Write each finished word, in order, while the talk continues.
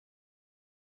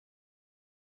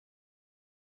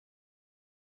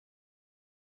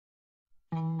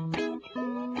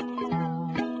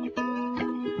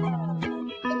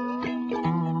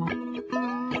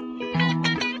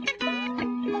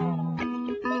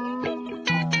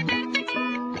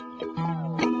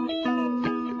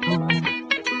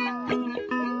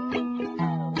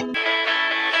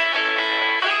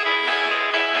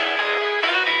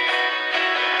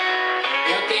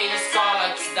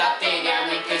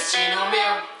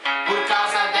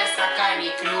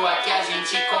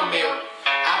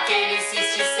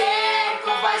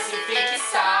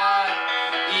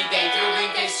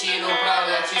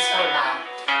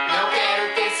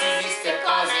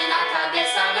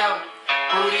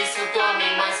Por isso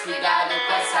tomem mais cuidado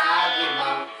com essa água,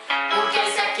 irmão, porque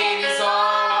se aqueles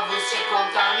ovos te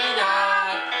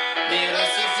contaminar,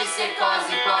 neuroses de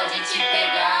secose pode te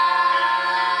pegar.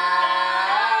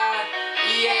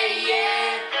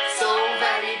 Sou um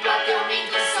verme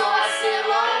platelminto, sou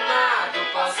acelomado,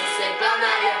 posso ser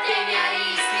planária, tenha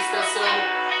isca, estou sou.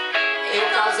 Eu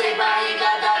causei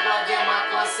barriga d'água, deu uma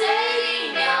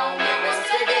coceirinha, o meu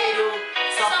hospedeiro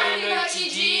sofre noite e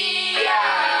dia.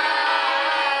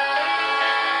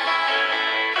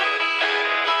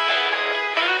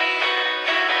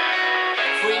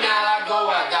 Fui na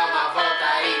lagoa dar uma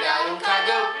volta e dar um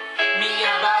cagão,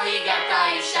 minha barriga tá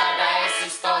inchada, é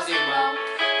cistose, irmão.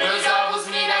 Meus ovos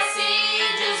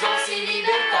miracídeos vão se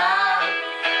libertar,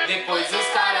 depois os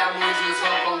caramujos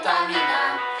vão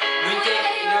contaminar. No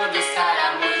interior dos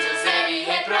caramujos ele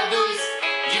reproduz,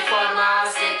 de forma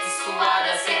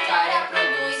assexuada, secária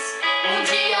produz. Um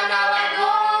dia na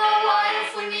lagoa eu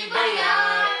fui me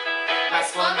banhar,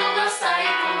 mas quando eu saí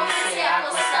comecei a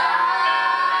gostar.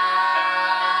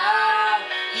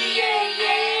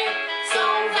 Sou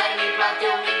um verme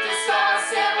platelminto, sou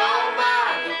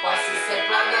acelomado, posso ser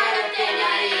planária,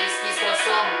 tenha isca, estou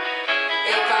somo.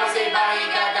 Eu causei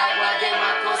barriga d'água, dei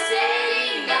uma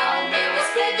coceirinha, o meu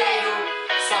hospedeiro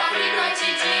sofre noite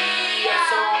e dia.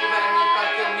 Sou um verme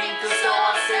platelminto, sou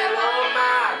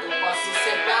acelomado, posso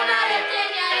ser planária,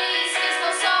 tenha isca,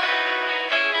 estou somo.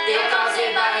 Eu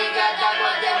causei barriga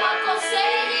d'água, dei uma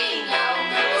coceirinha, o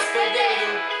meu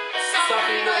hospedeiro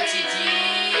sofre noite e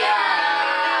dia.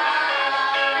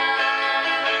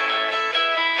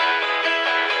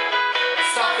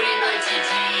 Sofre noite e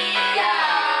dia.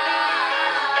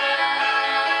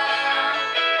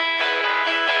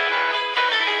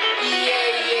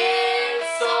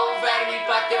 Sou um verme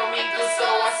platelminto,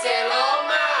 sou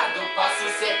acelomado, posso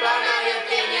ser planária,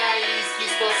 tenha isca,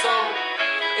 estou somo.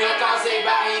 Eu causei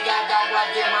barriga d'água,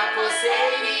 dei uma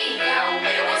coceirinha, o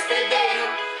meu hospedeiro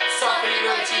sofre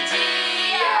noite e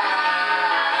dia.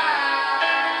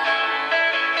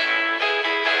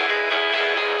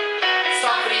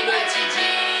 Sofre noite e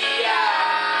dia.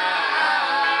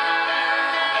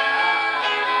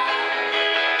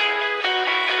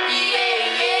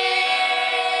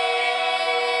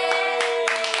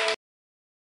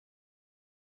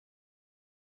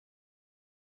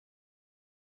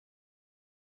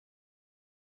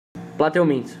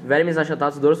 Platelmintos, vermes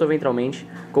achatados dorsoventralmente,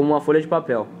 como uma folha de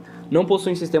papel. Não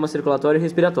possuem sistema circulatório e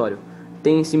respiratório.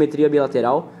 Têm simetria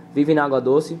bilateral, vivem na água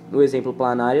doce, no exemplo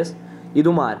planárias, e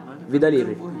do mar, vida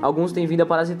livre. Alguns têm vida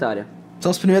parasitária. São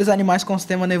os primeiros animais com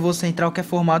sistema nervoso central que é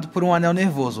formado por um anel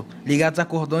nervoso, ligados a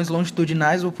cordões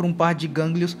longitudinais ou por um par de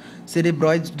gânglios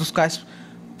cerebroides, dos quais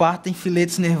partem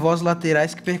filetes nervosos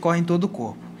laterais que percorrem todo o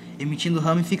corpo, emitindo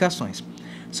ramificações.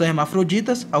 São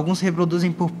hermafroditas, alguns se reproduzem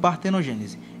por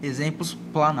partenogênese. Exemplos,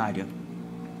 planária.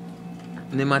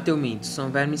 Nematelmintos são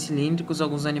vermes cilíndricos,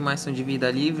 alguns animais são de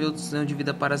vida livre, outros são de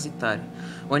vida parasitária.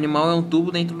 O animal é um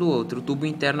tubo dentro do outro. O tubo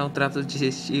interno é o trato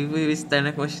digestivo e o externo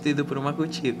é constituído por uma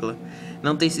cutícula.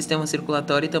 Não tem sistema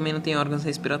circulatório e também não tem órgãos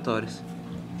respiratórios.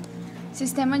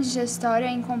 Sistema digestório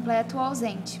é incompleto ou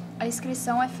ausente. A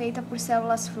excreção é feita por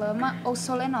células flama ou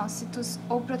solenócitos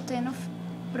ou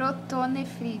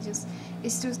protonefrídeos,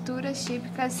 estruturas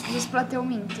típicas dos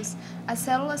platelmintos. As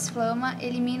células flama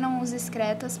eliminam os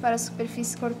excretas para a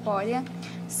superfície corpórea,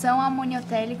 são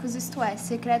amoniotélicos, isto é,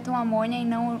 secretam amônia e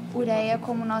não ureia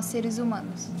como nós seres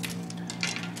humanos.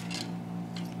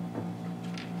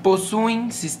 Possuem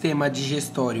sistema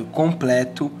digestório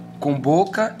completo, com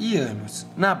boca e ânus.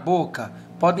 Na boca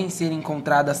podem ser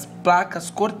encontradas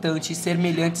placas cortantes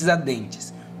semelhantes a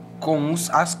dentes, com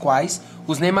as quais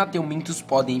os nematelmintos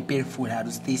podem perfurar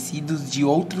os tecidos de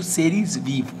outros seres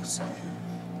vivos.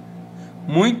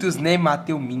 Muitos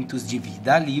nematelmintos de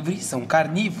vida livre são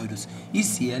carnívoros e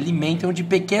se alimentam de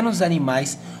pequenos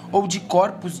animais ou de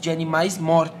corpos de animais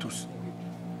mortos.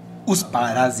 Os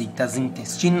parasitas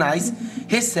intestinais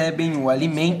recebem o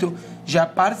alimento já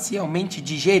parcialmente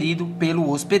digerido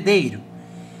pelo hospedeiro.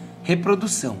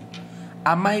 Reprodução.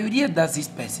 A maioria das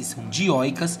espécies são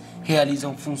dioicas,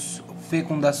 realizam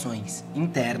fecundações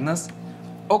internas,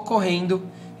 ocorrendo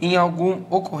em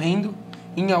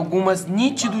algumas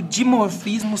nítido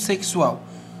dimorfismo sexual.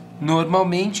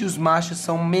 Normalmente os machos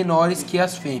são menores que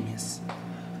as fêmeas.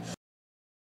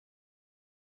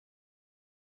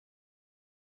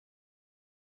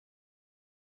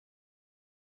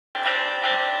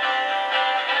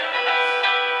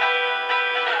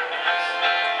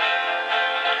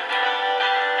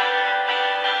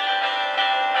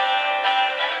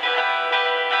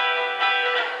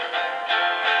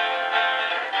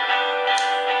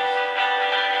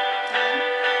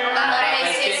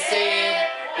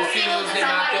 o filho dos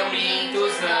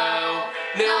Nematelmintos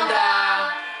não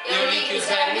dá. Eu li que os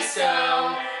vermes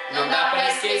são, não dá pra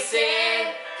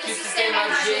esquecer que o sistema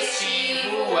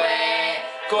digestivo é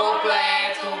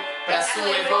completo pra sua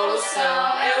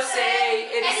evolução. Eu sei,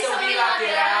 eles são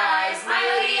bilaterais,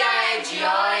 maioria é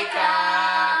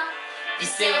dioica.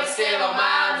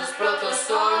 Pseudocelomados,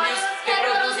 protostômios,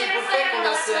 reproduzem por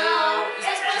fecundação,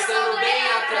 expressando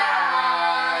bem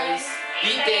atrás.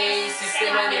 E tem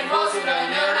sistema nervoso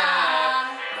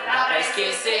ganhana, não dá pra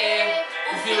esquecer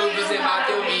o filo dos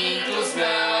Nematelmintos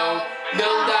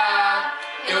não dá.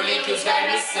 Eu li que os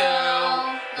vermes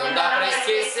são, não dá pra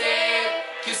esquecer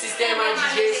que o sistema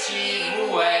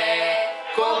digestivo é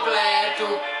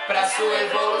completo pra sua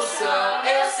evolução.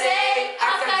 Eu sei,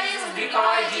 arcadismos,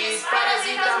 bricoides,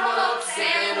 parasitas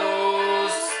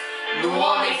monopsenos. No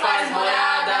homem faz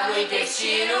morada no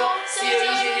intestino, se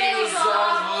origem nos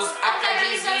ovos,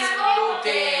 arcadismos vão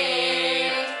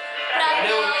ter, pra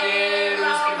não ter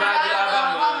os privados de lavar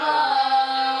a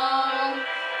mão.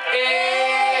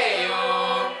 Eio,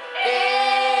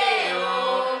 eio,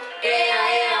 eia,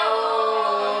 eia, o,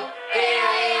 eia,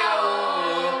 eia, o,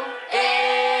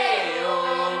 eio,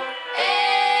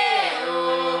 eio,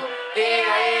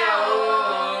 eia, eia, o,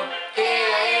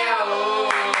 eia, eia,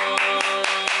 o.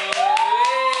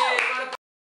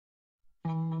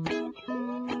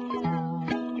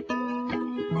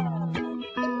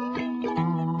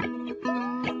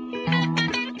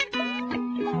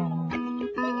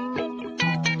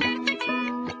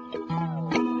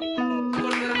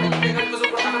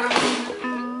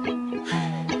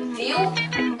 Viu?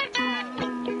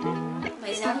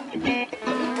 Mas é um...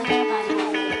 Puta que pariu.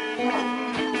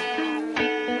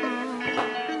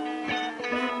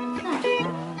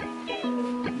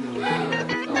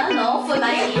 Não, foi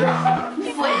Marina.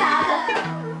 Não foi nada.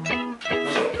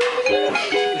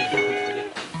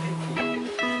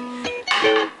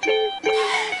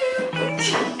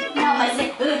 Não, mas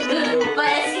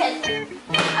parece que...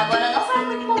 Agora não faz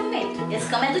muito movimento. Esse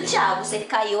cama é do Thiago. Se ele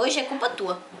cair hoje, é culpa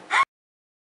tua.